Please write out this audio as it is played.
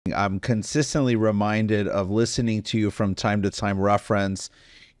I'm consistently reminded of listening to you from time to time reference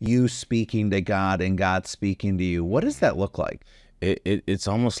you speaking to God and God speaking to you. What does that look like? It's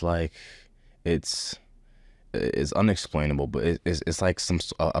almost like it's it's unexplainable, but it's like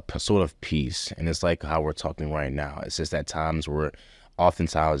a sort of peace, and it's like how we're talking right now. It's just at times where,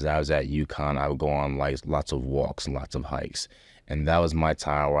 oftentimes, I was at UConn, I would go on like lots of walks and lots of hikes, and that was my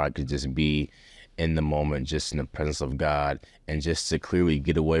time where I could just be in the moment, just in the presence of God, and just to clearly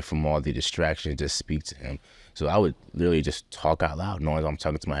get away from all the distractions, just speak to Him. So I would literally just talk out loud, knowing I'm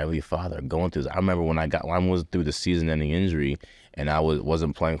talking to my Heavenly Father, going through this. I remember when I was through the season-ending injury, and I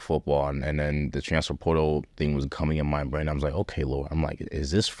wasn't playing football, and then the transfer portal thing was coming in my brain. I was like, okay, Lord, I'm like,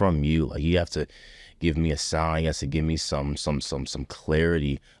 is this from you? Like, you have to give me a sign. You have to give me some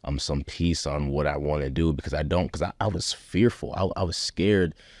clarity, some peace on what I want to do, because I was fearful. I was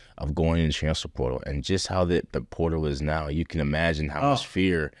scared of going in the transfer portal, and just how the portal is now. You can imagine how much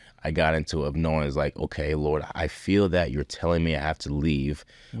fear I got into, of knowing it's like, okay, Lord, I feel that you're telling me I have to leave,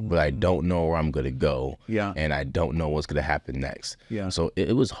 but I don't know where I'm going to go. Yeah. And I don't know what's going to happen next. Yeah. So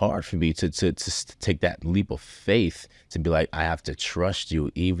it was hard for me to take that leap of faith, to be like, I have to trust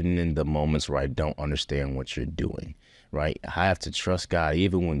you even in the moments where I don't understand what you're doing, right? I have to trust God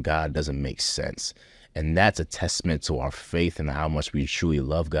even when God doesn't make sense. And that's a testament to our faith and how much we truly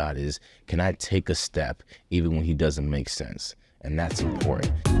love God, is, can I take a step even when He doesn't make sense? And that's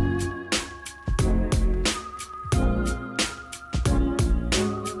important.